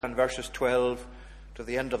and verses 12 to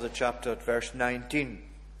the end of the chapter at verse 19.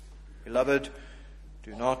 Beloved,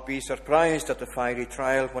 do not be surprised at the fiery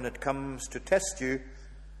trial when it comes to test you,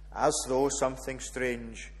 as though something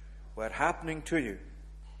strange were happening to you,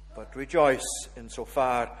 but rejoice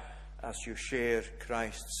insofar as you share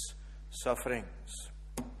Christ's sufferings.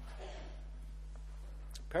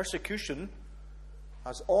 Persecution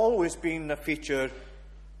has always been a feature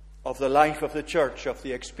of the life of the church, of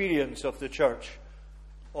the experience of the church,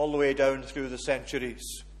 all the way down through the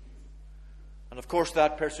centuries. And of course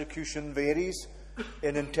that persecution varies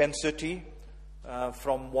in intensity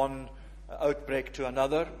from one outbreak to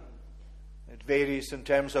another. It varies in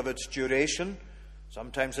terms of its duration.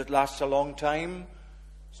 Sometimes it lasts a long time,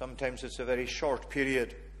 sometimes it's a very short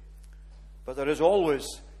period. But there is always,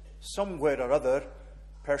 somewhere or other,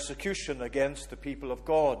 persecution against the people of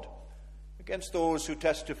God, against those who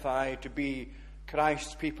testify to be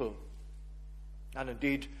Christ's people. And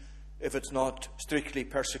indeed, if it's not strictly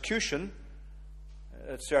persecution,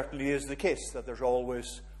 it certainly is the case that there's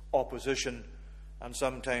always opposition, and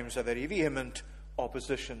sometimes a very vehement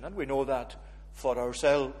opposition. And we know that for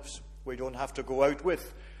ourselves. We don't have to go out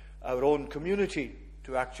with our own community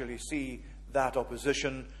to actually see that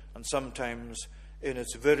opposition, and sometimes in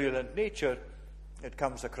its virulent nature, it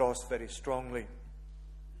comes across very strongly.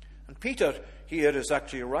 And Peter here is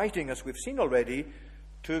actually writing, as we've seen already,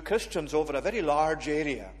 to Christians over a very large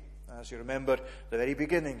area. As you remember, at the very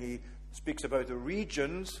beginning, he speaks about the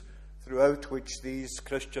regions throughout which these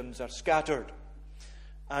Christians are scattered.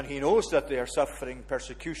 And he knows that they are suffering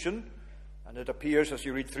persecution. And it appears, as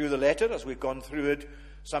you read through the letter, as we've gone through it,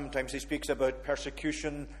 sometimes he speaks about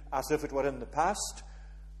persecution as if it were in the past,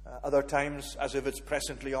 other times as if it's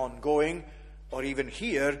presently ongoing, or even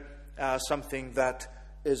here, something that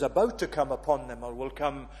is about to come upon them or will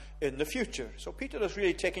come in the future. So Peter is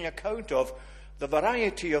really taking account of the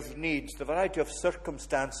variety of needs, the variety of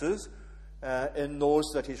circumstances in those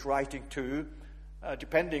that he's writing to,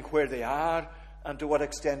 depending where they are and to what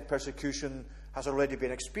extent persecution has already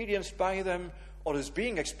been experienced by them, or is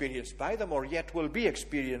being experienced by them, or yet will be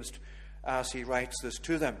experienced as he writes this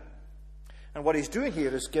to them. And what he's doing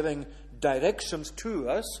here is giving directions to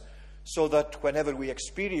us so that whenever we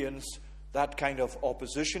experience that kind of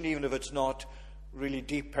opposition, even if it's not really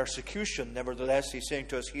deep persecution, nevertheless, he's saying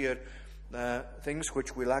to us here things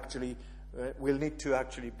which we'll need to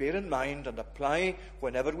actually bear in mind and apply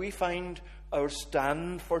whenever we find our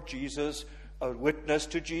stand for Jesus, our witness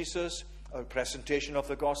to Jesus, our presentation of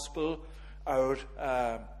the gospel, our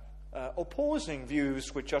opposing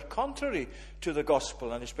views which are contrary to the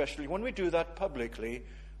gospel. And especially when we do that publicly,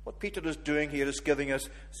 what Peter is doing here is giving us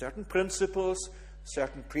certain principles,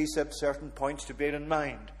 certain precepts, certain points to bear in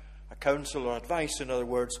mind. A counsel or advice, in other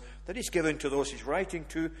words, that he's giving to those he's writing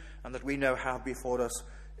to and that we now have before us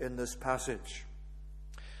in this passage.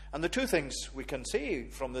 And the two things we can see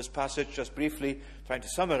from this passage, just briefly trying to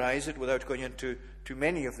summarize it without going into too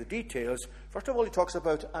many of the details. First of all, he talks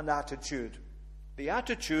about an attitude. The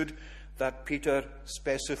attitude that Peter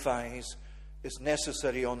specifies is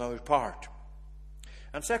necessary on our part.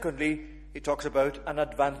 And secondly, he talks about an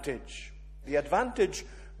advantage. The advantage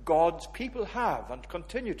God's people have and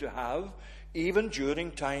continue to have even during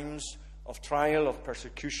times of trial, of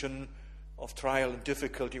persecution, of trial and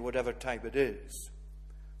difficulty, whatever type it is.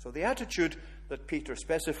 So the attitude that Peter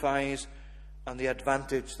specifies and the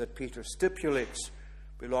advantage that Peter stipulates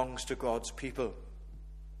belongs to God's people.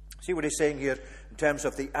 See what he's saying here in terms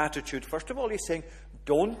of the attitude. First of all, he's saying,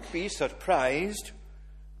 don't be surprised,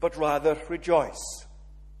 but rather rejoice.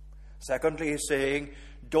 Secondly, he's saying,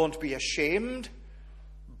 don't be ashamed,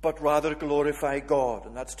 but rather glorify God.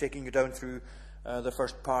 And that's taking you down through the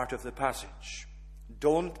first part of the passage.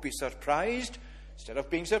 Don't be surprised. Instead of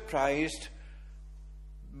being surprised,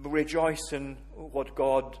 rejoice in what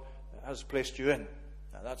God has placed you in.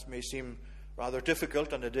 Now that may seem rather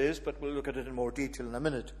difficult, and it is, but we'll look at it in more detail in a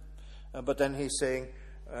minute. But then he's saying,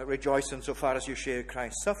 rejoice insofar as you share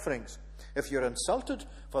Christ's sufferings. If you're insulted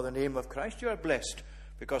for the name of Christ, you are blessed,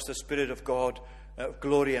 because the Spirit of God,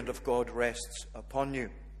 glory and of God rests upon you.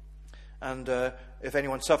 And if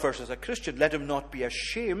anyone suffers as a Christian, let him not be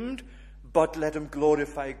ashamed, but let him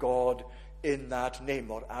glorify God in that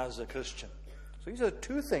name, or as a Christian. So these are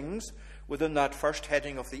two things within that first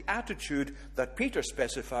heading of the attitude that Peter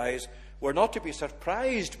specifies. We're not to be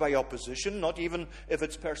surprised by opposition, not even if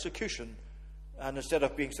it's persecution. And instead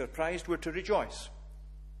of being surprised, we're to rejoice.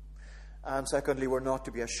 And secondly, we're not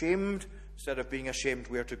to be ashamed. Instead of being ashamed,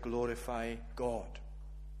 we're to glorify God.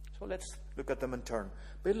 So let's look at them in turn.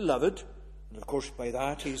 Beloved, and of course by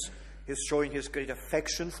that he's He's showing his great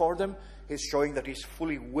affection for them. He's showing that he's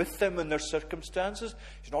fully with them in their circumstances.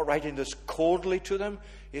 He's not writing this coldly to them.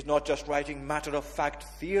 He's not just writing matter-of-fact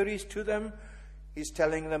theories to them. He's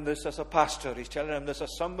telling them this as a pastor. He's telling them this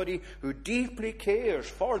as somebody who deeply cares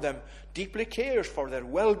for them, deeply cares for their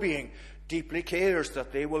well-being, deeply cares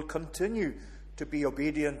that they will continue to be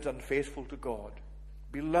obedient and faithful to God.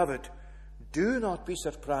 Beloved, do not be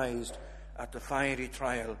surprised at the fiery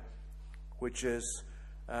trial which is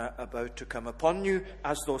about to come upon you,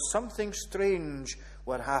 as though something strange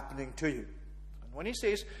were happening to you. And when he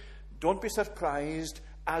says, don't be surprised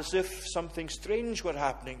as if something strange were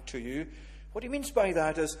happening to you, what he means by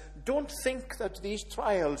that is, don't think that these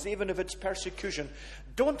trials, even if it's persecution,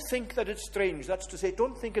 don't think that it's strange. That's to say,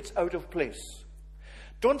 don't think it's out of place.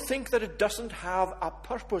 Don't think that it doesn't have a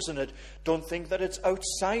purpose in it. Don't think that it's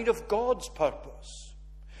outside of God's purpose.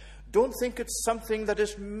 Don't think it's something that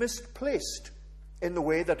is misplaced in the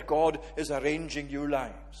way that God is arranging your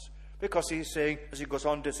lives. Because he's saying, as he goes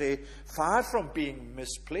on to say, far from being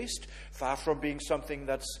misplaced, far from being something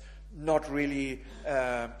that's not really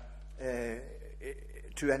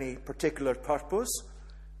to any particular purpose,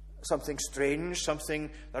 something strange, something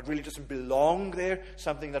that really doesn't belong there,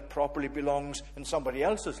 something that properly belongs in somebody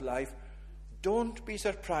else's life, don't be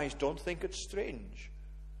surprised. Don't think it's strange.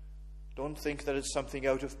 Don't think that it's something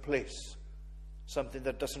out of place, something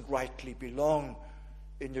that doesn't rightly belong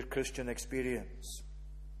in your Christian experience.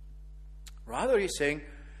 Rather, he's saying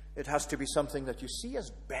it has to be something that you see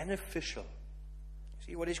as beneficial.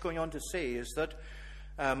 See, what he's going on to say is that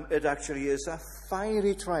it actually is a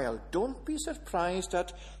fiery trial. Don't be surprised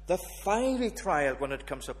at the fiery trial when it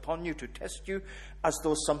comes upon you to test you, as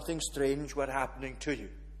though something strange were happening to you.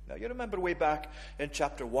 Now, you remember way back in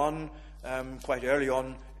chapter 1, quite early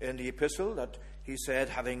on in the epistle, that he said,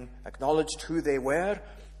 having acknowledged who they were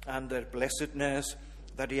and their blessedness,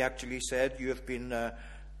 that he actually said, you have been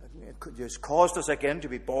just caused us again to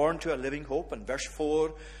be born to a living hope. And verse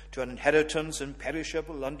 4, to an inheritance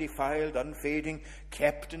imperishable, undefiled, unfading,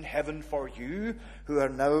 kept in heaven for you, who are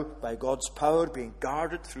now by God's power being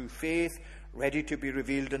guarded through faith, ready to be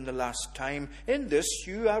revealed in the last time. In this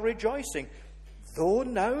you are rejoicing, though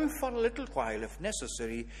now for a little while, if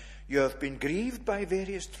necessary, you have been grieved by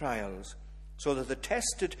various trials, so that the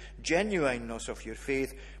tested genuineness of your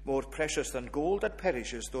faith, more precious than gold that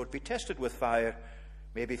perishes, though it be tested with fire,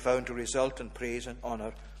 may be found to result in praise and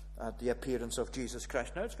honor at the appearance of Jesus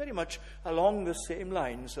Christ. Now, it's very much along the same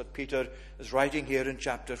lines that Peter is writing here in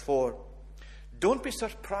chapter 4. Don't be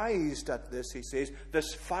surprised at this, he says,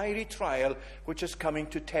 this fiery trial which is coming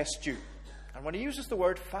to test you. And when he uses the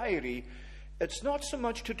word fiery, it's not so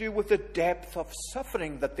much to do with the depth of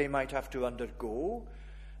suffering that they might have to undergo.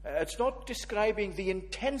 It's not describing the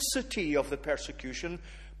intensity of the persecution,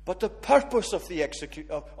 but the purpose of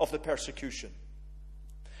the persecution.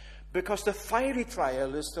 Because the fiery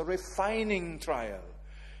trial is the refining trial.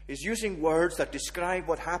 He's using words that describe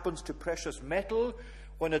what happens to precious metal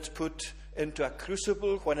when it's put into a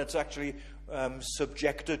crucible, when it's actually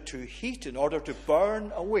subjected to heat in order to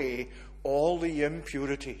burn away all the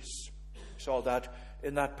impurities. We saw that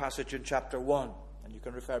in that passage in chapter 1, and you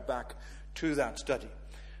can refer back to that study.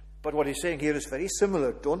 But what he's saying here is very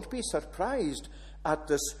similar. Don't be surprised at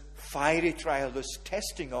this fiery trial, this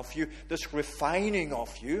testing of you, this refining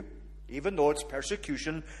of you. Even though it's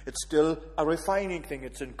persecution, it's still a refining thing.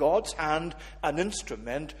 It's in God's hand, an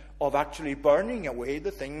instrument of actually burning away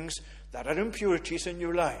the things that are impurities in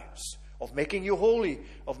your lives, of making you holy,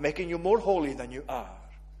 of making you more holy than you are.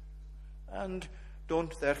 And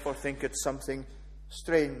don't therefore think it's something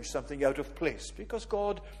strange, something out of place, because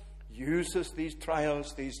God uses these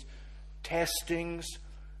trials, these testings,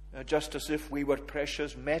 just as if we were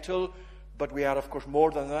precious metal, but we are, of course,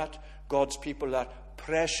 more than that. God's people are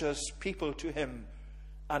precious people to him.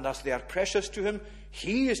 And as they are precious to him,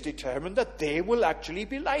 he is determined that they will actually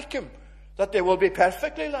be like him, that they will be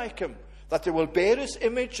perfectly like him, that they will bear his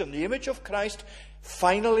image and the image of Christ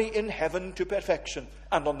finally in heaven to perfection.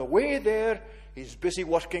 And on the way there, he's busy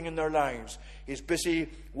working in their lives. He's busy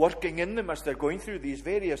working in them as they're going through these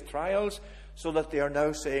various trials, so that they are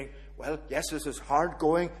now saying, well, yes, this is hard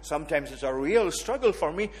going. Sometimes it's a real struggle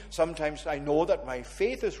for me. Sometimes I know that my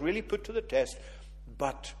faith is really put to the test.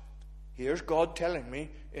 But here's God telling me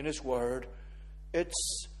in his word,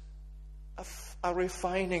 it's a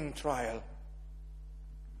refining trial.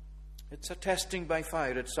 It's a testing by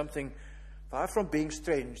fire. It's something far from being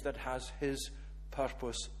strange that has his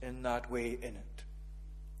purpose in that way in it.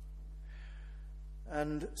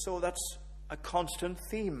 And so that's a constant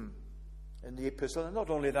theme in the epistle. And not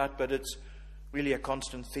only that, but it's really a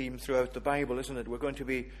constant theme throughout the Bible, isn't it? We're going to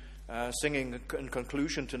be singing in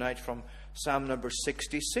conclusion tonight from Psalm number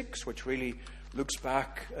 66, which really looks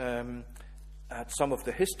back at some of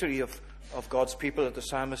the history of God's people that the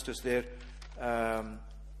psalmist is there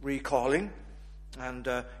recalling. And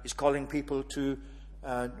he's calling people to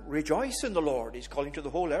rejoice in the Lord. He's calling to the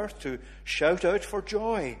whole earth to shout out for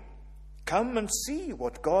joy. Come and see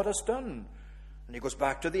what God has done. And he goes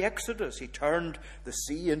back to the Exodus. He turned the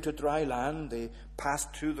sea into dry land. They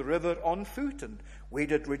passed through the river on foot, and we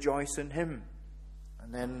did rejoice in him.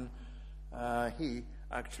 And then he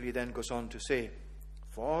actually then goes on to say,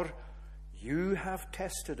 for you have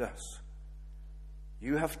tested us.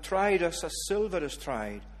 You have tried us as silver is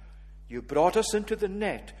tried. You brought us into the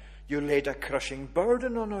net. You laid a crushing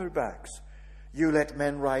burden on our backs. You let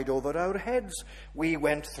men ride over our heads. We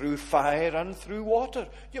went through fire and through water.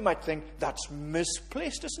 You might think that's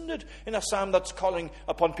misplaced, isn't it? In a psalm that's calling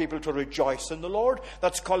upon people to rejoice in the Lord,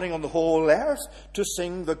 that's calling on the whole earth to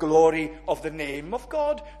sing the glory of the name of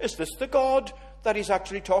God. Is this the God that he's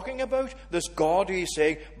actually talking about? This God who he's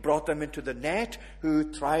saying brought them into the net,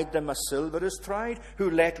 who tried them as silver is tried, who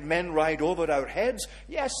let men ride over our heads?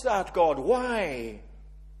 Yes, that God. Why?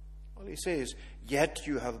 Well, he says, yet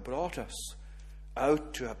you have brought us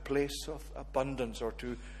out to a place of abundance, or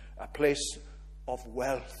to a place of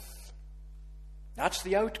wealth. That's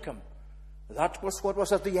the outcome. That was what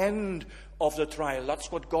was at the end of the trial.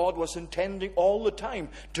 That's what God was intending all the time,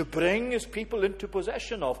 to bring his people into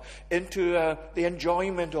possession of, into the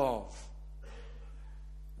enjoyment of.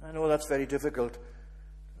 I know that's very difficult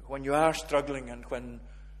when you are struggling, and when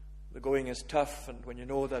the going is tough, and when you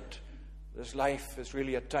know that this life is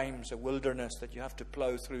really at times a wilderness that you have to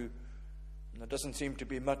plow through. And there doesn't seem to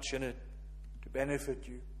be much in it to benefit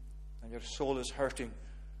you. And your soul is hurting.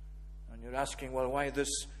 And you're asking, well, why this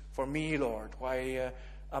for me, Lord? Why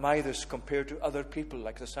am I this compared to other people,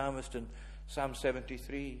 like the psalmist in Psalm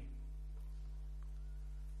 73?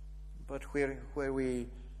 But where we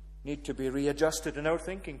need to be readjusted in our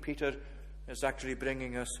thinking, Peter is actually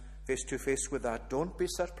bringing us face to face with that. Don't be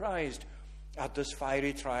surprised at this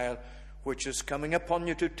fiery trial which is coming upon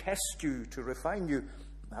you to test you, to refine you,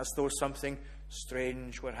 as though something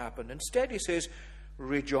strange would happen. Instead, he says,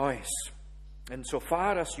 rejoice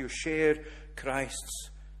insofar as you share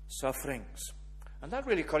Christ's sufferings. And that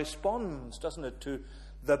really corresponds, doesn't it, to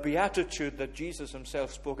the beatitude that Jesus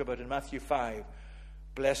himself spoke about in Matthew 5.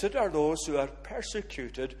 Blessed are those who are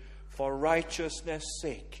persecuted for righteousness'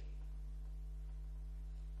 sake.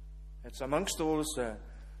 It's amongst those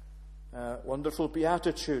wonderful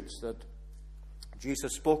beatitudes that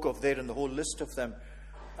Jesus spoke of there in the whole list of them.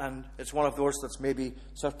 And it's one of those that's maybe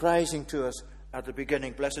surprising to us at the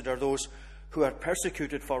beginning. Blessed are those who are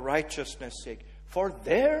persecuted for righteousness' sake, for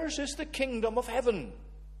theirs is the kingdom of heaven.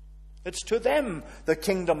 It's to them the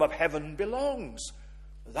kingdom of heaven belongs.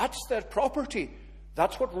 That's their property.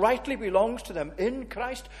 That's what rightly belongs to them. In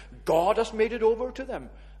Christ, God has made it over to them.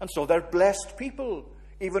 And so they're blessed people,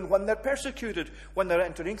 even when they're persecuted, when they're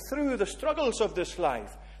entering through the struggles of this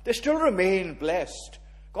life. They still remain blessed.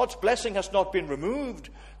 God's blessing has not been removed.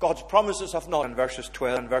 God's promises have not. In verses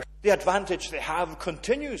 12 and the advantage they have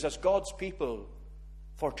continues as God's people,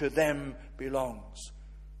 for to them belongs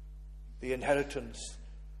the inheritance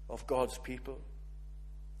of God's people.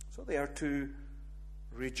 So they are to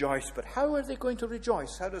rejoice. But how are they going to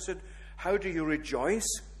rejoice? How do you rejoice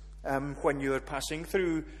when you are passing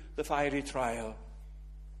through the fiery trial?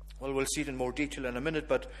 Well, we'll see it in more detail in a minute,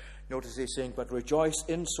 but notice he's saying, but rejoice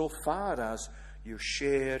insofar as you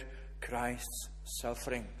share Christ's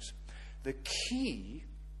sufferings. The key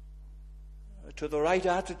to the right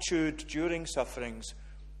attitude during sufferings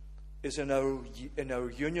is in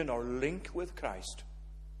our union or link with Christ.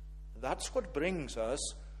 That's what brings us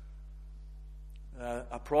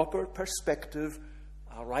a proper perspective,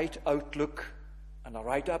 a right outlook, and a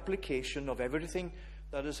right application of everything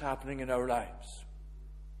that is happening in our lives.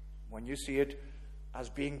 When you see it as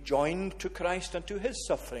being joined to Christ and to his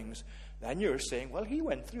sufferings, then you're saying, well, he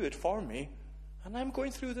went through it for me, and I'm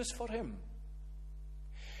going through this for him.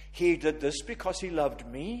 He did this because he loved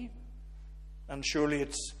me, and surely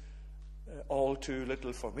it's all too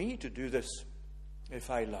little for me to do this if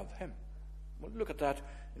I love him. We'll look at that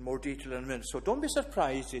in more detail in a minute. So don't be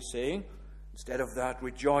surprised, he's saying. Instead of that,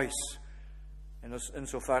 rejoice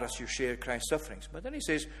insofar as you share Christ's sufferings. But then he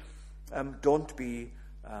says, don't be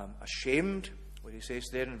ashamed. What he says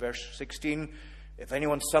there in verse 16, if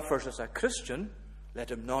anyone suffers as a Christian, let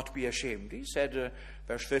him not be ashamed. He said,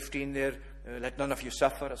 verse 15 there, let none of you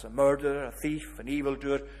suffer as a murderer, a thief, an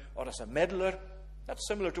evildoer, or as a meddler. That's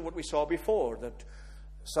similar to what we saw before, that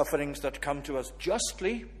sufferings that come to us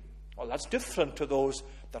justly Well, that's different to those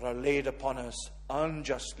that are laid upon us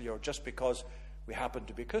unjustly or just because we happen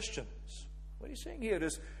to be Christians. What he's saying here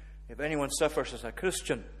is, if anyone suffers as a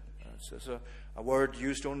Christian, this is a word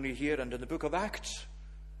used only here and in the book of Acts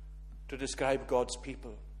to describe God's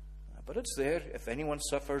people. But it's there, if anyone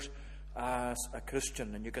suffers as a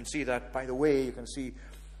Christian. And you can see that, by the way, you can see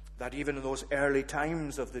that even in those early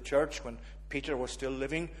times of the church, when Peter was still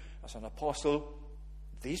living as an apostle,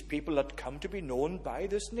 these people had come to be known by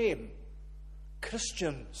this name.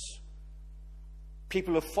 Christians.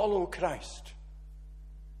 People who follow Christ.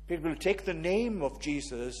 People who take the name of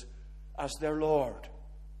Jesus as their Lord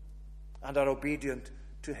and are obedient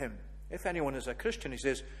to him. If anyone is a Christian, he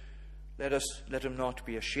says, let him not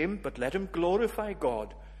be ashamed, but let him glorify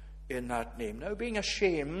God in that name. Now, being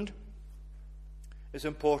ashamed is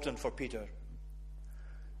important for Peter.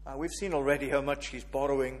 We've seen already how much he's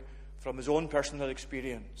borrowing from his own personal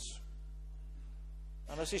experience.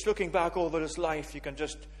 And as he's looking back over his life, you can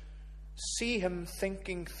just see him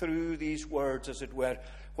thinking through these words, as it were,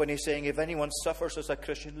 when he's saying, if anyone suffers as a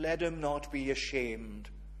Christian, let him not be ashamed.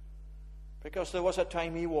 Because there was a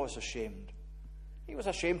time he was ashamed. He was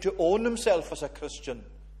ashamed to own himself as a Christian.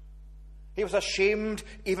 He was ashamed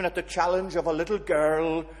even at the challenge of a little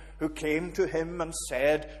girl who came to him and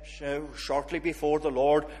said, shortly before the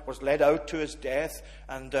Lord was led out to his death,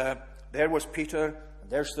 and there was Peter, and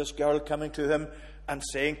there's this girl coming to him and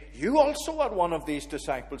saying, you also are one of these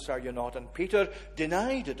disciples, are you not? And Peter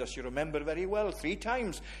denied it, as you remember very well. 3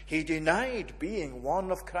 times he denied being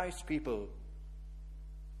one of Christ's people.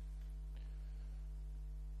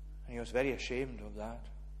 And he was very ashamed of that.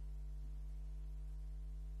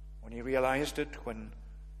 When he realized it, when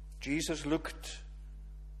Jesus looked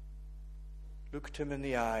him in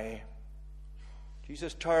the eye,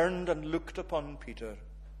 Jesus turned and looked upon Peter,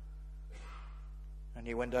 and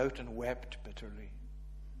he went out and wept bitterly.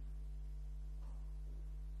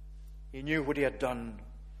 He knew what he had done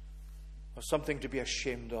was something to be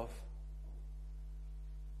ashamed of.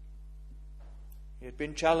 He had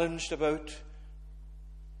been challenged about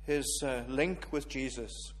his link with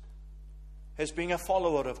Jesus, his being a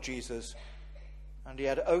follower of Jesus, and he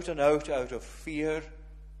had out of fear,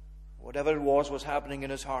 whatever it was happening in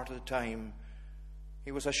his heart at the time,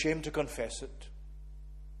 he was ashamed to confess it.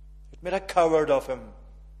 It made a coward of him,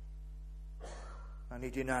 and he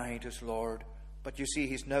denied his Lord. But you see,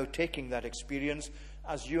 he's now taking that experience,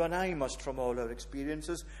 as you and I must from all our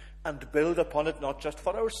experiences, and build upon it, not just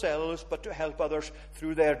for ourselves, but to help others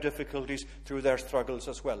through their difficulties, through their struggles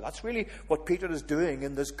as well. That's really what Peter is doing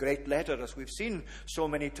in this great letter, as we've seen so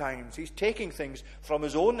many times. He's taking things from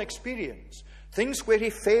his own experience, things where he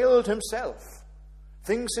failed himself,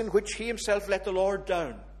 things in which he himself let the Lord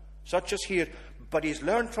down, such as here. But he's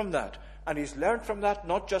learned from that, and he's learned from that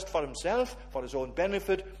not just for himself, for his own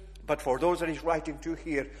benefit, but for those that he's writing to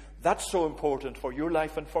here. That's so important for your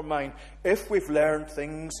life and for mine. If we've learned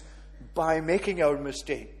things by making our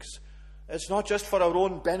mistakes, it's not just for our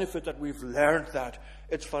own benefit that we've learned that.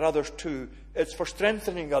 It's for others too. It's for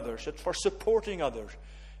strengthening others. It's for supporting others.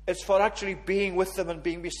 It's for actually being with them and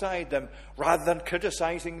being beside them, rather than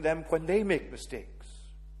criticizing them when they make mistakes.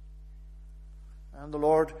 And the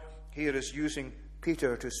Lord here is using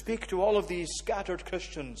Peter to speak to all of these scattered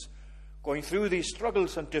Christians going through these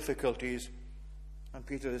struggles and difficulties. And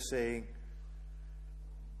Peter is saying,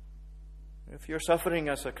 if you're suffering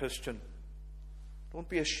as a Christian, don't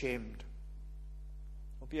be ashamed.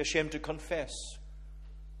 Don't be ashamed to confess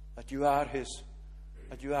that you are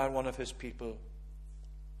one of his people.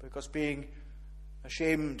 Because being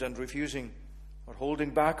ashamed and refusing or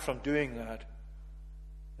holding back from doing that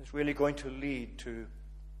is really going to lead to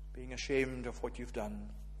being ashamed of what you've done.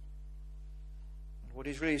 And what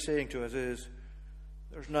he's really saying to us is,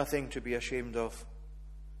 there's nothing to be ashamed of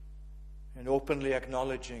in openly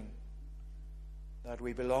acknowledging that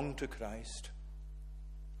we belong to Christ,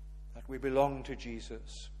 that we belong to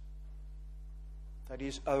Jesus, that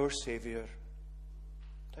he's our Savior,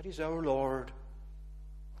 that he's our Lord,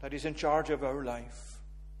 that he's in charge of our life.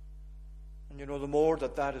 And you know, the more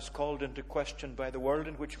that is called into question by the world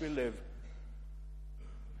in which we live,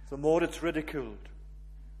 the more it's ridiculed,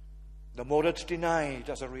 the more it's denied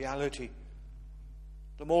as a reality,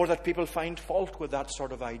 the more that people find fault with that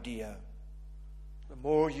sort of idea, the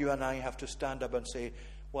more you and I have to stand up and say,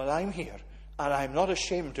 well, I'm here, and I'm not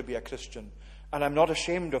ashamed to be a Christian, and I'm not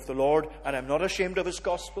ashamed of the Lord, and I'm not ashamed of his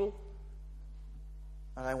gospel.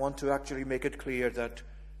 And I want to actually make it clear that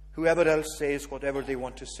whoever else says whatever they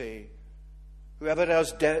want to say, whoever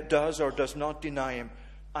else does or does not deny him,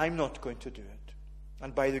 I'm not going to do it.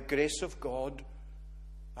 And by the grace of God,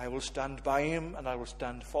 I will stand by him, and I will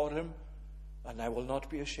stand for him, and I will not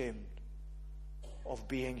be ashamed. of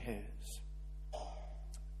being his.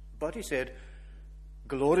 But he said,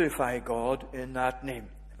 glorify God in that name.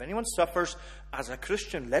 If anyone suffers as a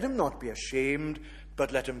Christian, let him not be ashamed,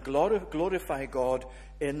 but let him glorify God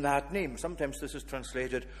in that name. Sometimes this is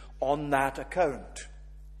translated on that account,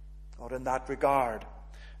 or in that regard.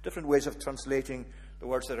 Different ways of translating the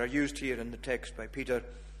words that are used here in the text by Peter,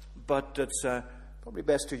 but it's probably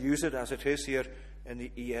best to use it as it is here in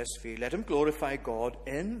the ESV. Let him glorify God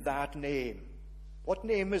in that name. What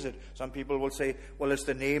name is it? Some people will say, well, it's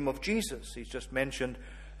the name of Jesus. He's just mentioned,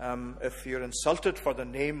 if you're insulted for the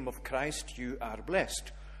name of Christ, you are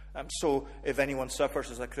blessed. So if anyone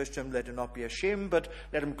suffers as a Christian, let him not be ashamed, but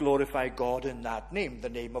let him glorify God in that name, the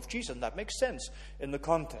name of Jesus. And that makes sense in the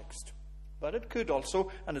context. But it could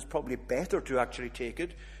also, and it's probably better to actually take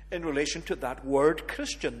it in relation to that word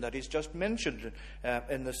Christian that is just mentioned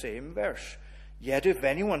in the same verse. Yet if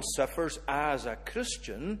anyone suffers as a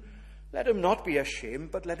Christian, let him not be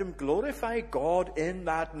ashamed, but let him glorify God in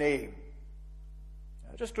that name.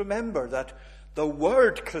 Now, just remember that the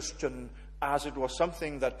word Christian, as it was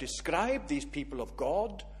something that described these people of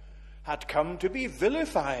God, had come to be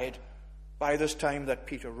vilified by this time that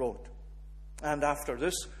Peter wrote. And after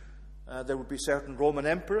this, there would be certain Roman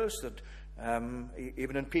emperors that,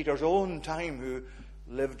 even in Peter's own time, who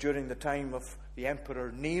lived during the time of the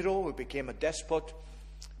Emperor Nero, who became a despot,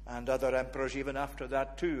 and other emperors even after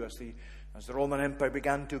that too, as the Roman Empire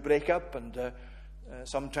began to break up, and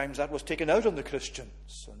sometimes that was taken out on the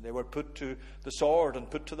Christians, and they were put to the sword and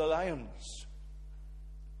put to the lions.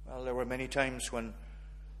 Well, there were many times when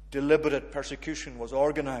deliberate persecution was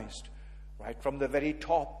organized, right from the very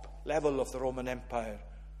top level of the Roman Empire,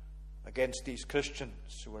 against these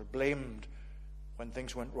Christians who were blamed when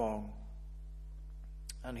things went wrong.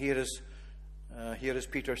 And here is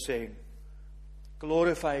Peter saying,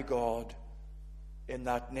 glorify God in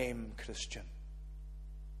that name, Christian.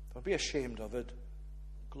 Don't be ashamed of it.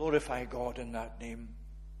 Glorify God in that name.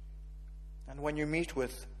 And when you meet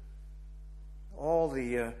with all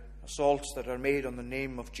the assaults that are made on the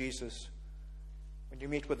name of Jesus, when you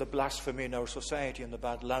meet with the blasphemy in our society and the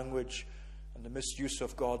bad language and the misuse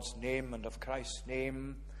of God's name and of Christ's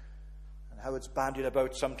name, and how it's bandied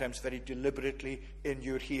about sometimes very deliberately in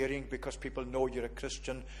your hearing because people know you're a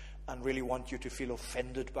Christian and really want you to feel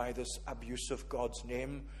offended by this abuse of God's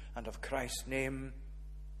name and of Christ's name,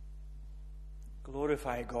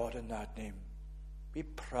 glorify God in that name. Be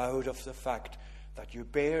proud of the fact that you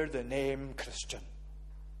bear the name Christian.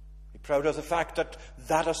 Be proud of the fact that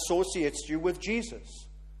that associates you with Jesus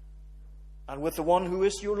and with the one who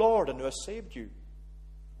is your Lord and who has saved you.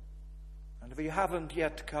 And if you haven't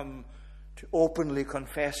yet come to openly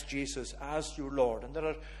confess Jesus as your Lord, and there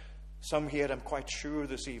are some here, I'm quite sure,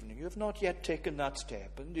 this evening, you have not yet taken that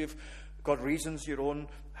step, and you've got reasons your own,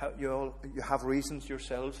 you have reasons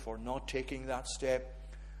yourselves for not taking that step.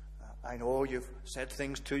 I know you've said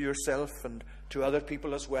things to yourself and to other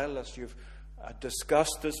people as well as you've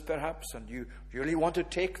discussed this perhaps, and you really want to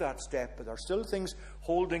take that step, but there are still things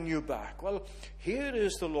holding you back. Well, here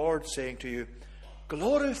is the Lord saying to you,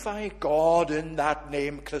 glorify God in that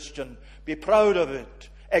name, Christian. Be proud of it.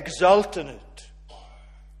 Exult in it.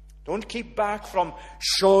 Don't keep back from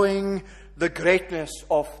showing the greatness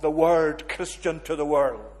of the word Christian to the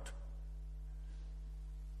world.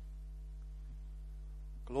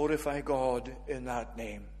 Glorify God in that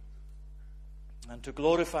name. And to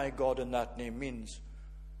glorify God in that name means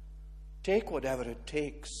take whatever it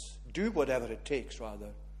takes, do whatever it takes,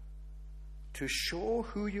 rather, to show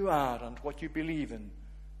who you are and what you believe in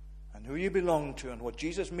and who you belong to and what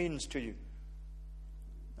Jesus means to you.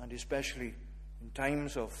 And especially in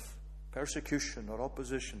times of persecution or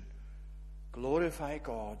opposition, glorify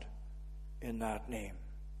God in that name.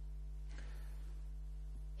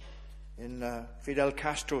 In Fidel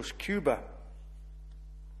Castro's Cuba,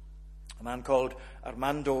 a man called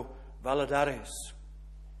Armando Valladares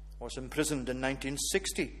was imprisoned in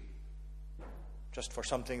 1960, just for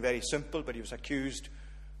something very simple, but he was accused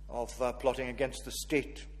of plotting against the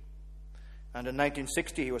state. And in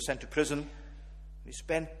 1960 he was sent to prison. He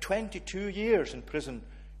spent 22 years in prison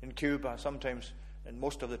in Cuba, sometimes and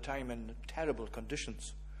most of the time in terrible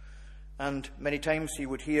conditions. And many times he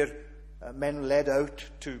would hear men led out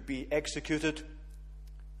to be executed.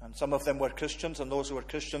 And some of them were Christians, and those who were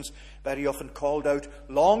Christians very often called out,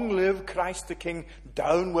 "Long live Christ the King,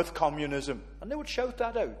 down with communism." And they would shout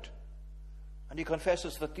that out. And he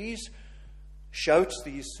confesses that these shouts,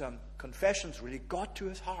 these confessions really got to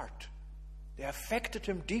his heart. They affected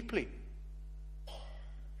him deeply.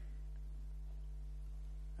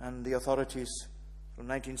 And the authorities from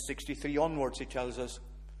 1963 onwards, he tells us,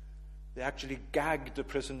 They actually gagged the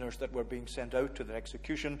prisoners that were being sent out to their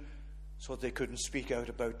execution so they couldn't speak out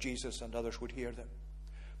about Jesus and others would hear them.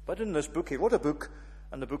 But in this book, he wrote a book,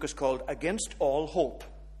 and the book is called Against All Hope.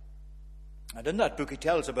 And in that book, he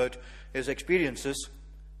tells about his experiences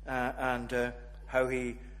and how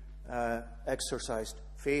he exercised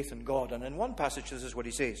faith in God. And in one passage, this is what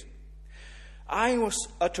he says. I was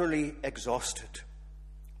utterly exhausted.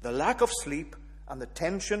 The lack of sleep and the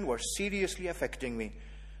tension were seriously affecting me.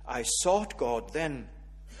 I sought God then.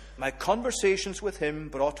 My conversations with him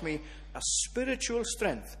brought me a spiritual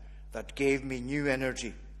strength that gave me new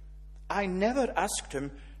energy. I never asked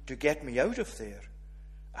him to get me out of there.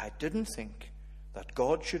 I didn't think that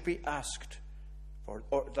God should be asked for,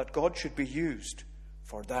 or that God should be used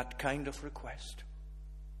for that kind of request.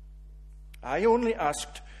 I only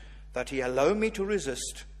asked that he allow me to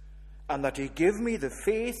resist and that he give me the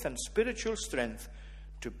faith and spiritual strength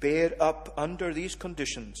to bear up under these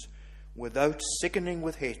conditions without sickening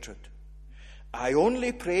with hatred. I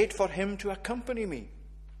only prayed for him to accompany me,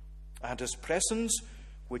 and his presence,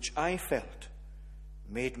 which I felt,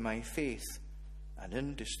 made my faith an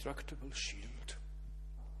indestructible shield.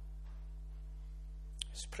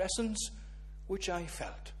 His presence, which I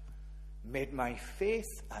felt, made my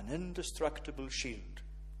faith an indestructible shield.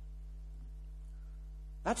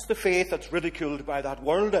 That's the faith that's ridiculed by that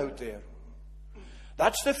world out there.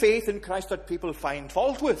 That's the faith in Christ that people find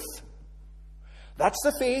fault with. That's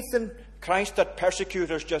the faith in Christ that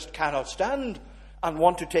persecutors just cannot stand and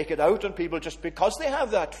want to take it out on people just because they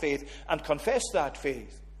have that faith and confess that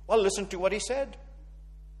faith. Well, listen to what he said.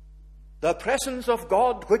 The presence of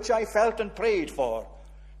God, which I felt and prayed for,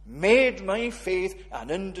 made my faith an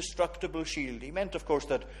indestructible shield. He meant, of course,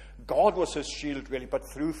 that God was his shield, really,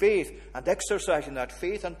 but through faith and exercising that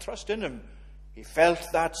faith and trust in him, he felt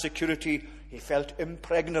that security. He felt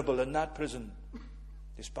impregnable in that prison,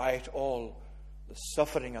 despite all the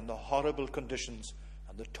suffering and the horrible conditions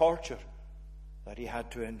and the torture that he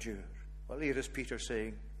had to endure. Well, here is Peter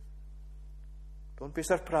saying, don't be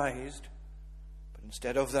surprised, but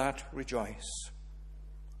instead of that, rejoice.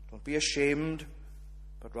 Don't be ashamed,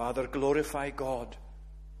 but rather glorify God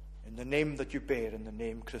in the name that you bear, in the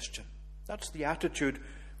name Christian. That's the attitude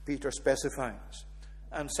Peter specifies.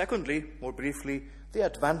 And secondly, more briefly, the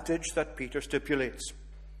advantage that Peter stipulates.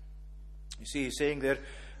 You see, he's saying there,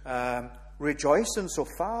 rejoice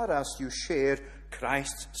insofar as you share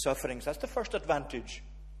Christ's sufferings. That's the first advantage.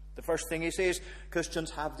 The first thing he says,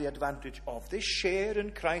 Christians have the advantage of. They share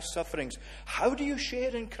in Christ's sufferings. How do you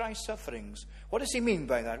share in Christ's sufferings? What does he mean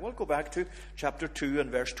by that? Well, go back to chapter 2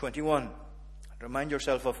 and verse 21. Remind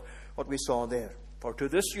yourself of what we saw there. For to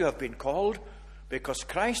this you have been called, because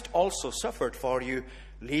Christ also suffered for you,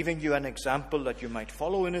 leaving you an example that you might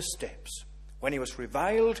follow in his steps. When he was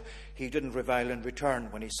reviled, he didn't revile in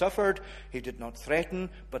return. When he suffered, he did not threaten,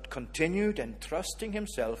 but continued entrusting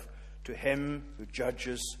himself to him who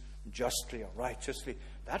judges justly or righteously.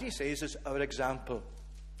 That, he says, is our example.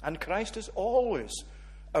 And Christ is always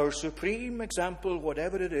our supreme example,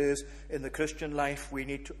 whatever it is in the Christian life we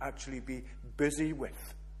need to actually be busy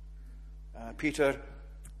with. Peter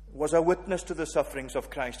was a witness to the sufferings of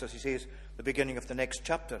Christ, as he says at the beginning of the next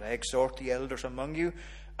chapter. I exhort the elders among you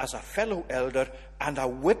as a fellow elder and a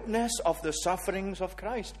witness of the sufferings of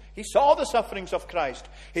Christ. He saw the sufferings of Christ.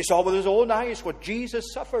 He saw with his own eyes what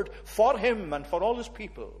Jesus suffered for him and for all his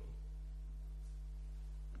people.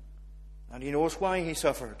 And he knows why he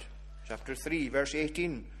suffered. Chapter 3, verse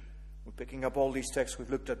 18. We're picking up all these texts we've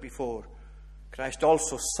looked at before. Christ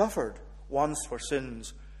also suffered once for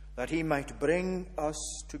sins, that he might bring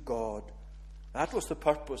us to God. That was the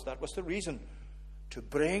purpose, that was the reason, to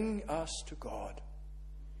bring us to God.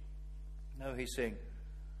 Now he's saying,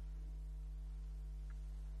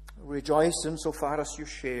 rejoice insofar as you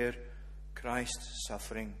share Christ's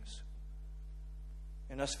sufferings,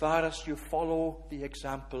 in as far as you follow the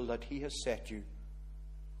example that he has set you,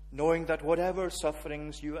 knowing that whatever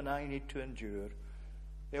sufferings you and I need to endure,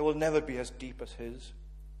 they will never be as deep as his.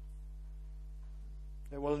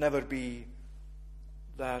 There will never be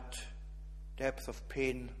that depth of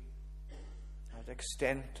pain, that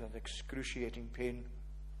extent of excruciating pain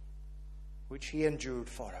which he endured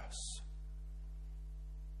for us.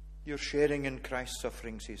 You're sharing in Christ's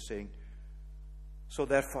sufferings, he's saying. So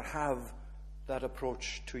therefore have that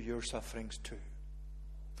approach to your sufferings too.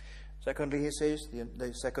 Secondly, he says,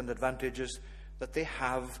 the second advantage is that they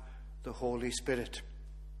have the Holy Spirit.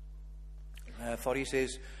 For he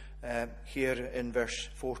says, here in verse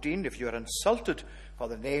 14, if you are insulted for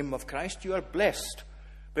the name of Christ, you are blessed,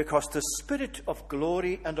 because the Spirit of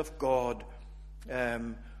glory and of God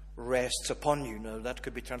rests upon you. Now, that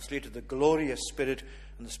could be translated, the glorious Spirit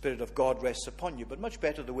and the Spirit of God rests upon you, but much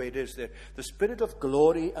better the way it is there. The Spirit of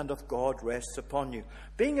glory and of God rests upon you.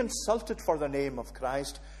 Being insulted for the name of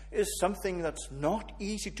Christ is something that's not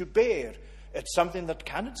easy to bear. It's something that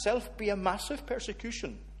can itself be a massive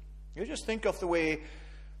persecution. You just think of the way,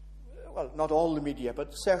 well, not all the media,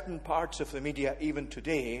 but certain parts of the media even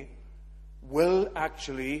today will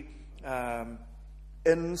actually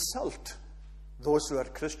insult those who are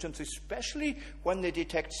Christians, especially when they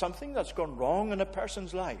detect something that's gone wrong in a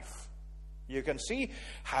person's life. You can see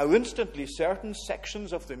how instantly certain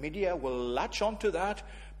sections of the media will latch onto that,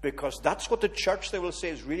 because that's what the church, they will say,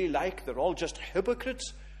 is really like. They're all just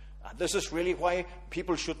hypocrites. And this is really why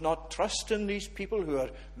people should not trust in these people who are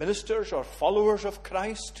ministers or followers of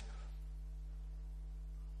Christ.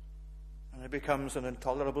 And it becomes an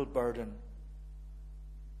intolerable burden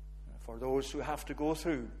for those who have to go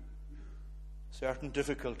through certain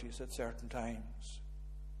difficulties at certain times.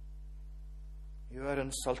 You are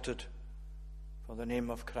insulted for the name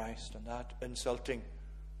of Christ, and that insulting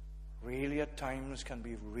really at times can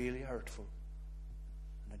be really hurtful,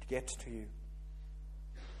 and it gets to you.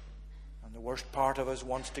 And the worst part of us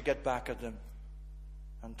wants to get back at them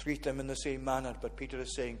and treat them in the same manner. But Peter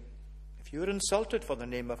is saying, if you are insulted for the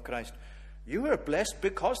name of Christ, you are blessed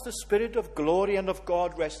because the Spirit of glory and of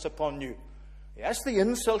God rests upon you. Yes, the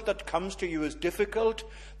insult that comes to you is difficult.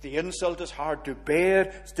 The insult is hard to bear.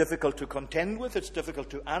 It's difficult to contend with. It's difficult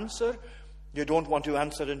to answer. You don't want to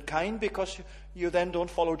answer in kind because you then don't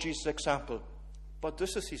follow Jesus' example. But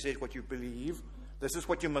this is, he says, what you believe. This is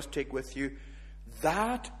what you must take with you.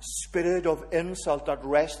 That spirit of insult that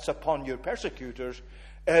rests upon your persecutors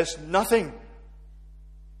is nothing.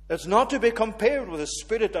 It's not to be compared with the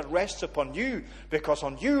Spirit that rests upon you, because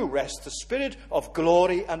on you rests the Spirit of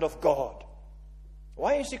glory and of God.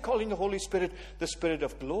 Why is he calling the Holy Spirit the Spirit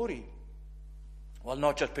of glory? Well,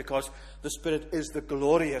 not just because the Spirit is the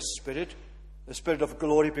glorious Spirit, the Spirit of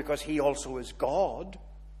glory because he also is God.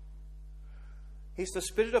 He's the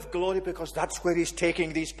Spirit of glory because that's where he's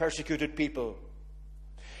taking these persecuted people.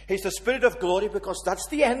 He's the Spirit of glory because that's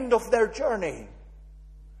the end of their journey.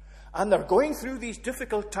 And they're going through these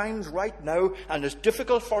difficult times right now, and it's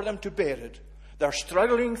difficult for them to bear it. They're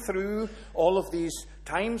struggling through all of these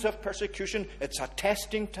times of persecution. It's a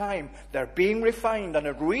testing time. They're being refined, and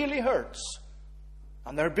it really hurts.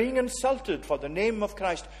 And they're being insulted for the name of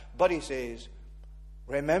Christ. But he says,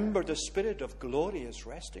 remember the Spirit of glory is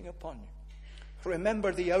resting upon you.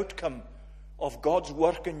 Remember the outcome of God's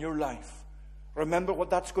work in your life. Remember what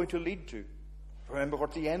that's going to lead to. Remember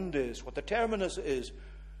what the end is, what the terminus is.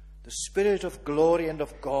 The Spirit of glory and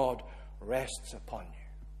of God rests upon you.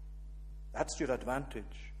 That's your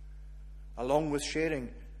advantage, along with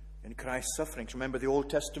sharing in Christ's sufferings. Remember the Old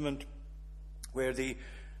Testament, where the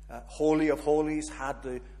Holy of Holies had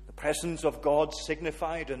the presence of God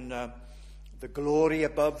signified, and the glory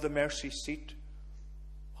above the mercy seat.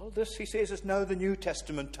 All this, he says, is now the New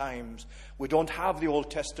Testament times. We don't have the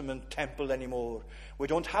Old Testament temple anymore. We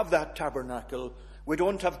don't have that tabernacle. We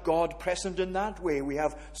don't have God present in that way. We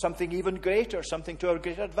have something even greater, something to our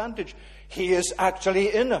great advantage. He is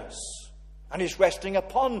actually in us, and he's resting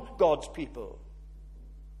upon God's people.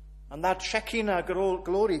 And that Shekinah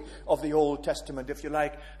glory of the Old Testament, if you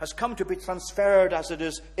like, has come to be transferred as it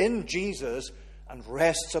is in Jesus and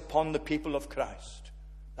rests upon the people of Christ.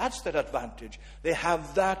 That's their advantage. They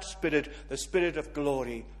have that Spirit, the Spirit of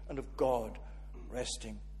glory and of God,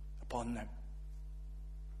 resting upon them.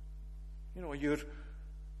 You know, your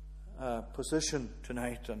position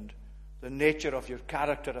tonight and the nature of your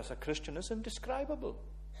character as a Christian is indescribable.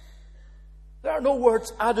 There are no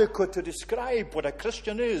words adequate to describe what a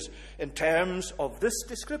Christian is in terms of this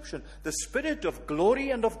description. The Spirit of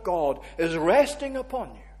glory and of God is resting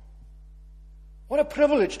upon you. What a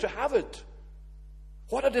privilege to have it.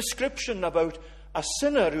 What a description about a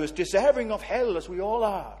sinner who is deserving of hell, as we all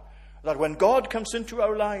are. That when God comes into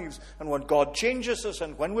our lives, and when God changes us,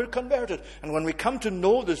 and when we're converted, and when we come to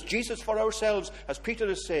know this Jesus for ourselves, as Peter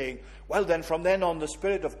is saying, well then, from then on, the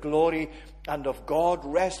Spirit of glory and of God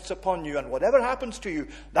rests upon you, and whatever happens to you,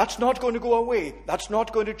 that's not going to go away. That's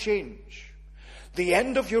not going to change. The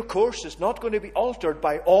end of your course is not going to be altered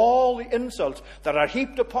by all the insults that are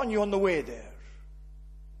heaped upon you on the way there.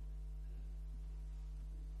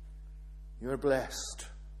 You're blessed.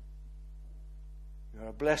 You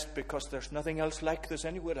are blessed because there's nothing else like this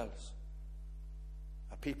anywhere else.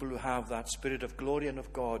 A people who have that Spirit of glory and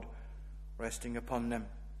of God resting upon them.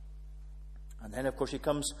 And then, of course, he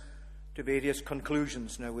comes to various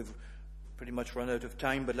conclusions. Now, we've pretty much run out of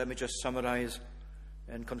time, but let me just summarize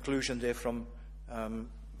in conclusion there from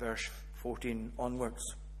verse 14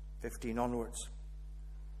 onwards. 15 onwards.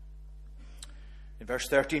 In verse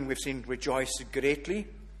 13, we've seen rejoice greatly,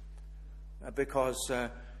 because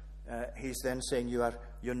he's then saying you are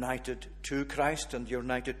united to Christ and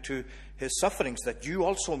united to his sufferings, that you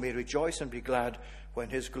also may rejoice and be glad when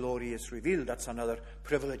his glory is revealed. That's another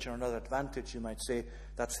privilege or another advantage, you might say.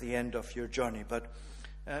 That's the end of your journey. But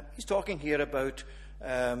he's talking here about,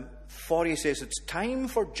 for he says, it's time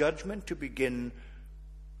for judgment to begin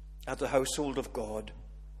at the household of God.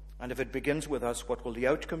 And if it begins with us, what will the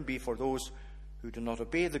outcome be for those who do not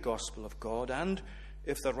obey the gospel of God? And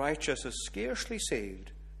if the righteous is scarcely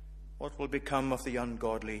saved, what will become of the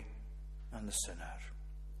ungodly and the sinner?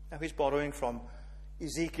 Now he's borrowing from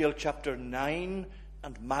Ezekiel chapter 9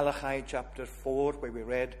 and Malachi chapter 4, where we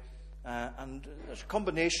read, and there's a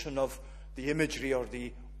combination of the imagery or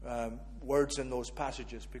the words in those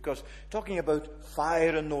passages, because talking about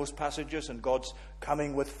fire in those passages and God's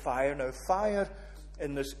coming with fire. Now, fire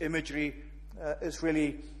in this imagery is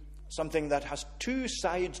really something that has two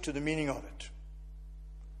sides to the meaning of it.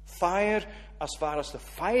 Fire, as far as the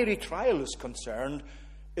fiery trial is concerned,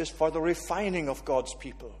 is for the refining of God's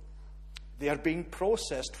people. They are being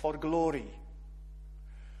processed for glory.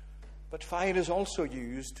 But fire is also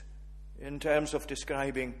used in terms of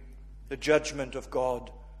describing the judgment of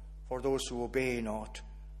God for those who obey not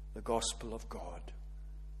the gospel of God.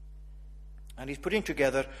 And he's putting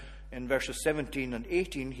together in verses 17 and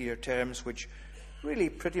 18 here terms which really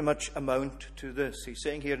pretty much amount to this. He's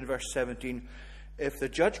saying here in verse 17, if the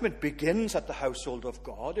judgment begins at the household of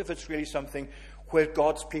God, if it's really something where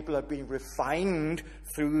God's people are being refined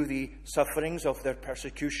through the sufferings of their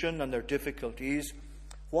persecution and their difficulties,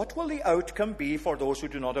 what will the outcome be for those who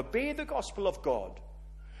do not obey the gospel of God?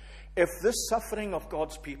 If this suffering of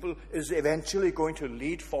God's people is eventually going to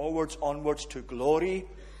lead forwards, onwards to glory,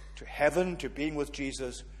 to heaven, to being with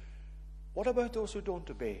Jesus, what about those who don't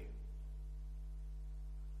obey?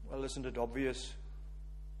 Well, isn't it obvious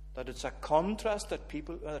that it's a contrast that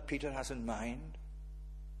Peter has in mind?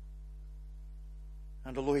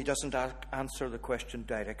 And although he doesn't answer the question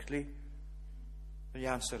directly, the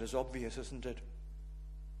answer is obvious, isn't it?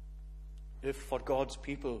 If for God's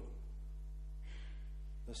people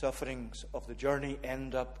the sufferings of the journey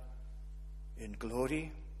end up in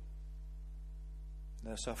glory,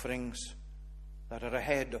 the sufferings that are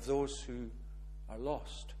ahead of those who are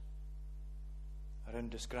lost are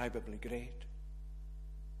indescribably great.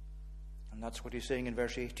 And that's what he's saying in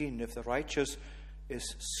verse 18. If the righteous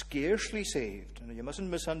is scarcely saved, and you mustn't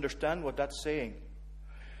misunderstand what that's saying.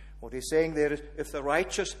 What he's saying there is, if the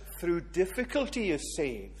righteous through difficulty is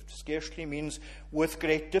saved, scarcely means with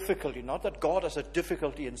great difficulty. Not that God has a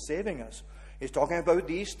difficulty in saving us. He's talking about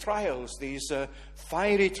these trials, these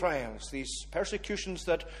fiery trials, these persecutions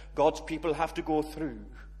that God's people have to go through,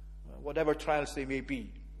 whatever trials they may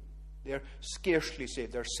be. They're scarcely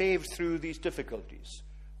saved. They're saved through these difficulties,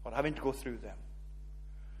 or having to go through them.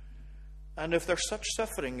 And if there's such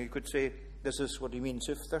suffering, you could say, this is what he means.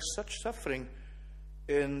 If there's such suffering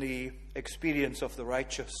in the experience of the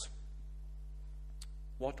righteous,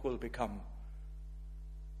 what will become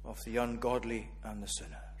of the ungodly and the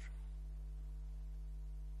sinner?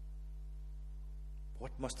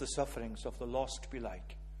 What must the sufferings of the lost be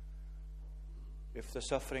like, if the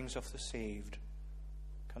sufferings of the saved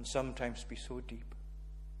can sometimes be so deep?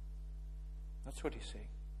 That's what he's saying.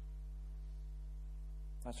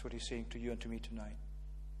 That's what he's saying to you and to me tonight.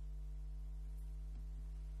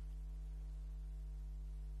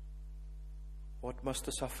 What must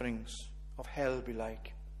the sufferings of hell be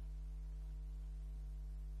like,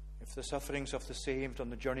 if the sufferings of the saved on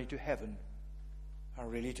the journey to heaven are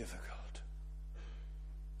really difficult?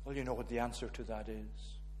 Well, you know what the answer to that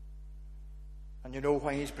is. And you know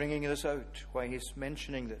why he's bringing this out, why he's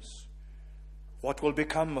mentioning this. What will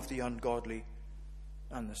become of the ungodly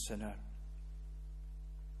and the sinner?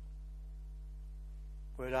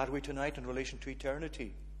 Where are we tonight in relation to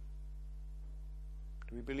eternity?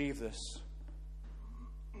 Do we believe this?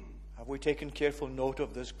 Have we taken careful note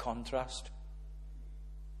of this contrast?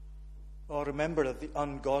 Or remember that the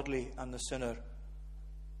ungodly and the sinner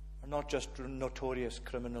are not just notorious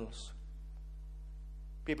criminals,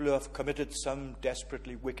 people who have committed some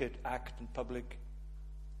desperately wicked act in public.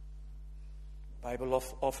 The Bible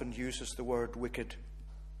often uses the word wicked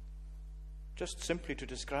just simply to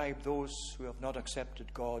describe those who have not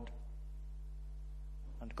accepted God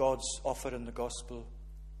and God's offer in the gospel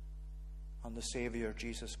and the Savior,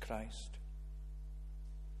 Jesus Christ.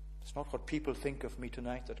 It's not what people think of me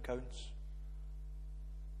tonight that counts.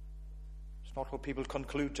 It's not what people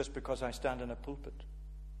conclude just because I stand in a pulpit.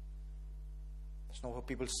 It's not what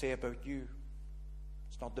people say about you.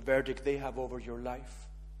 It's not the verdict they have over your life.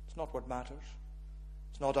 It's not what matters.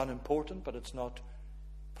 It's not unimportant, but it's not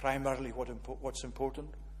primarily what's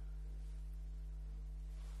important.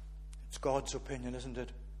 It's God's opinion, isn't it?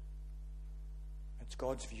 It's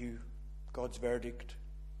God's view, God's verdict,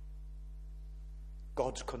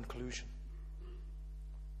 God's conclusion.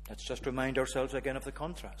 Let's just remind ourselves again of the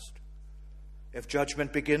contrast. If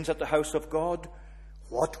judgment begins at the house of God,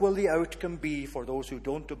 what will the outcome be for those who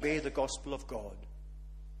don't obey the gospel of God?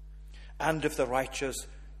 And if the righteous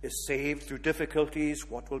is saved through difficulties,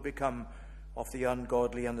 what will become of the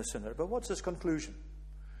ungodly and the sinner? But what's his conclusion?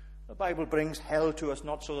 The Bible brings hell to us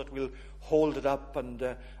not so that we'll hold it up and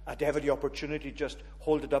at every opportunity just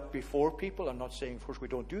hold it up before people. I'm not saying, of course, we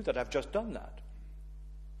don't do that. I've just done that.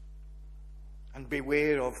 And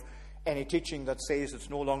beware of any teaching that says it's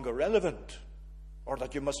no longer relevant or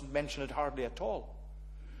that you mustn't mention it hardly at all.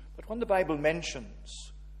 But when the Bible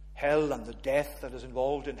mentions hell and the death that is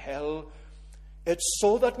involved in hell, it's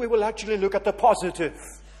so that we will actually look at the positive,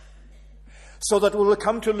 so that we will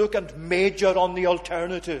come to look and major on the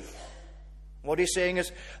alternative. What he's saying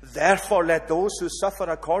is, therefore let those who suffer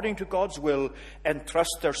according to God's will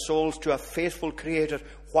entrust their souls to a faithful Creator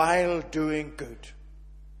while doing good.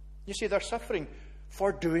 You see, they're suffering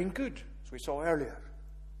for doing good, as we saw earlier.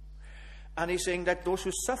 And he's saying that those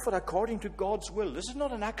who suffer according to God's will, this is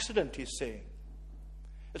not an accident, he's saying.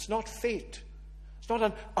 It's not fate. It's not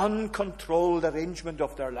an uncontrolled arrangement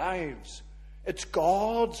of their lives. It's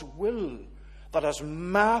God's will that has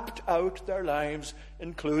mapped out their lives,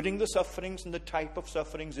 including the sufferings and the type of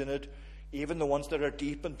sufferings in it, even the ones that are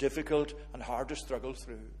deep and difficult and hard to struggle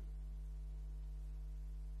through.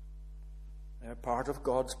 They're part of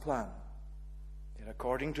God's plan. They're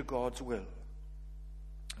according to God's will.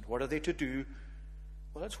 And what are they to do?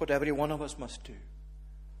 Well, that's what every one of us must do.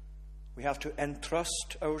 We have to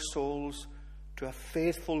entrust our souls to a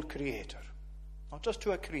faithful Creator. Not just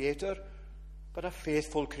to a Creator, but a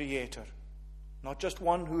faithful Creator. Not just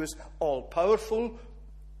one who is all-powerful,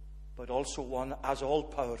 but also one as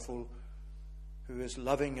all-powerful who is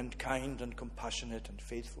loving and kind and compassionate and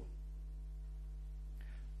faithful.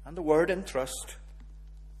 And the word entrust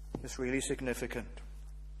is really significant.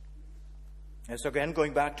 It's again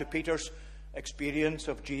going back to Peter's experience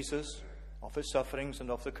of Jesus, of his sufferings and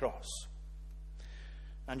of the cross.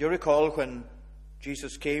 And you recall when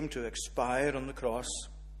Jesus came to expire on the cross,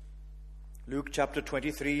 Luke chapter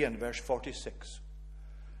 23 and verse 46.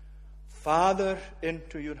 Father,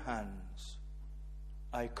 into your hands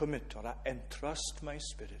I commit, or I entrust my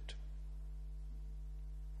spirit.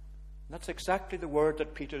 And that's exactly the word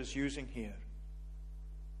that Peter is using here.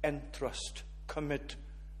 Entrust, commit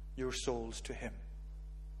your souls to him.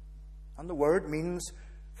 And the word means,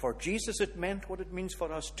 for Jesus it meant what it means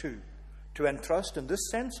for us too. To entrust, in this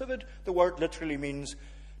sense of it, the word literally means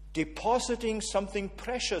depositing something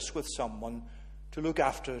precious with someone to look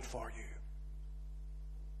after it for you.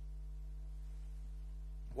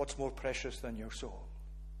 What's more precious than your soul?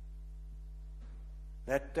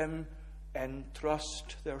 Let them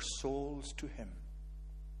entrust their souls to him.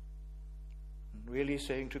 And really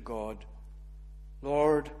saying to God,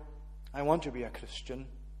 Lord, I want to be a Christian.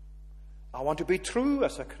 I want to be true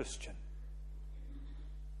as a Christian.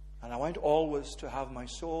 And I want always to have my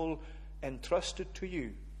soul entrusted to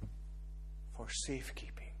you for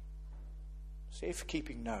safekeeping.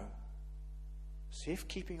 Safekeeping now.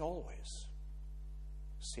 Safekeeping always.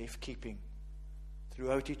 Safekeeping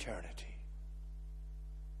throughout eternity.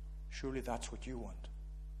 Surely that's what you want.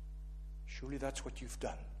 Surely that's what you've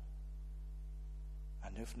done.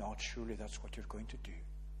 And if not, surely that's what you're going to do,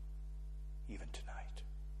 even tonight.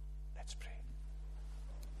 Let's pray.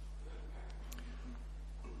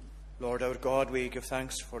 Lord our God, we give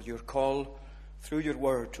thanks for your call through your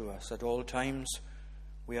word to us. At all times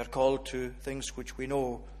we are called to things which we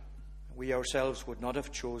know we ourselves would not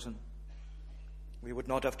have chosen. We would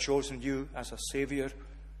not have chosen you as a Savior.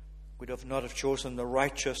 We would not have chosen the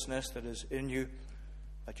righteousness that is in you,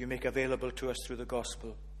 that you make available to us through the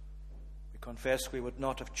gospel. We confess we would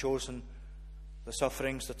not have chosen the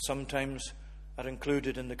sufferings that sometimes are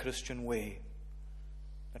included in the Christian way,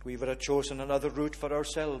 that we would have chosen another route for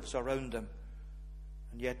ourselves around them,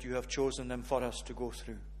 and yet you have chosen them for us to go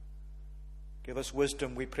through. Give us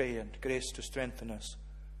wisdom, we pray, and grace to strengthen us,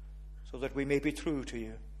 so that we may be true to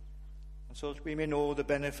you, and so that we may know the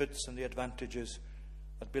benefits and the advantages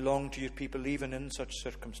that belong to your people even in such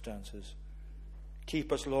circumstances.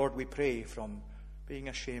 Keep us, Lord, we pray, from being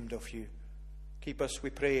ashamed of you. Keep us, we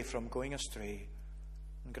pray, from going astray,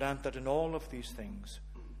 and grant that in all of these things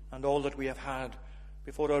and all that we have had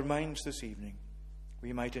before our minds this evening,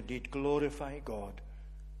 we might indeed glorify God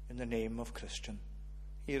in the name of Christian.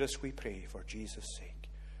 Hear us, we pray, for Jesus' sake.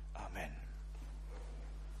 Amen.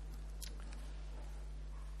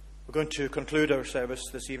 We're going to conclude our service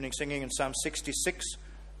this evening singing in Psalm 66,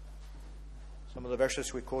 some of the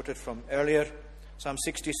verses we quoted from earlier. Psalm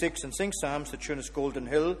 66, and Sing Psalms, the tune is Golden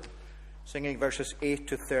Hill, singing verses 8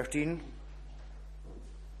 to 13.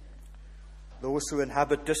 Those who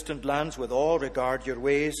inhabit distant lands with awe regard your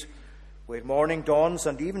ways. Where morning dawns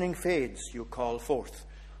and evening fades, you call forth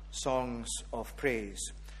songs of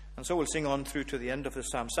praise. And so we'll sing on through to the end of the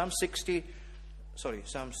psalm. Psalm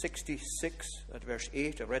 66 at verse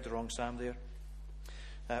 8. I read the wrong psalm there.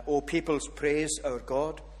 O peoples, praise our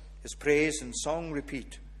God. His praise in song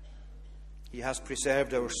repeat. He has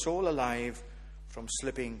preserved our soul alive, from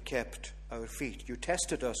slipping kept our feet. You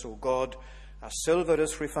tested us, O God, as silver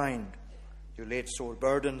is refined. You laid sore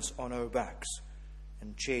burdens on our backs.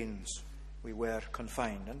 In chains we were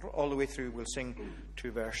confined. And all the way through we'll sing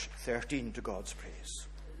to verse 13 to God's praise.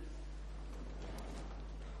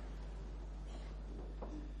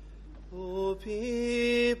 O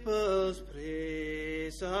peoples,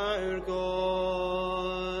 praise our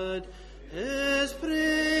God. His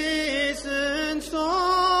praise in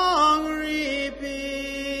song repeat.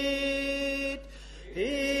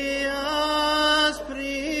 He has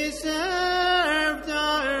preserved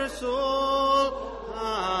our soul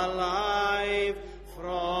alive,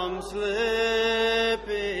 from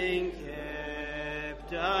slipping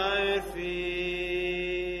kept our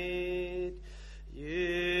feet.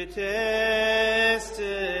 You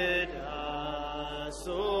tested us,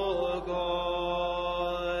 O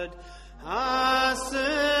God, as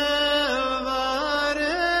silver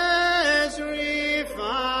is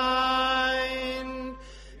refined.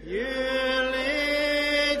 You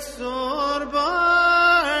laid sore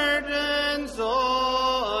burdens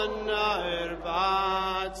on our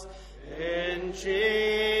backs. In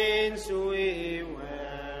chains we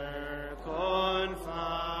were confined.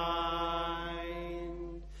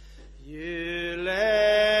 You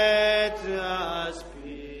let us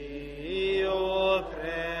be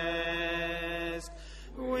oppressed.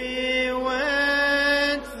 We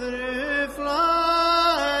went through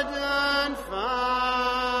flood and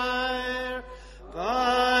fire,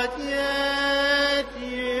 but yet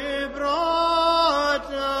you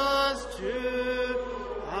brought us to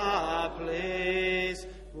a place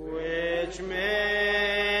which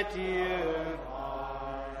met your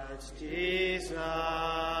heart's desire.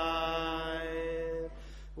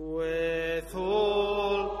 With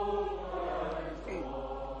whole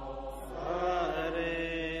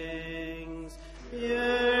offerings,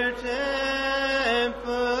 your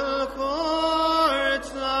temple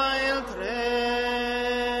courts I'll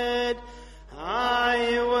tread.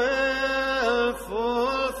 I will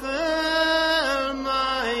fulfill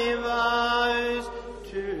my vows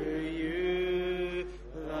to you,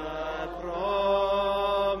 the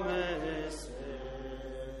promises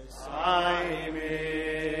I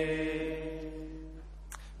made.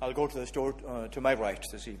 I'll go to this door to my right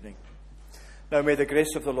this evening. Now may the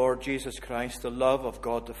grace of the Lord Jesus Christ, the love of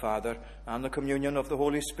God the Father, and the communion of the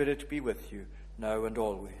Holy Spirit be with you, now and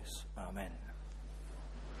always. Amen.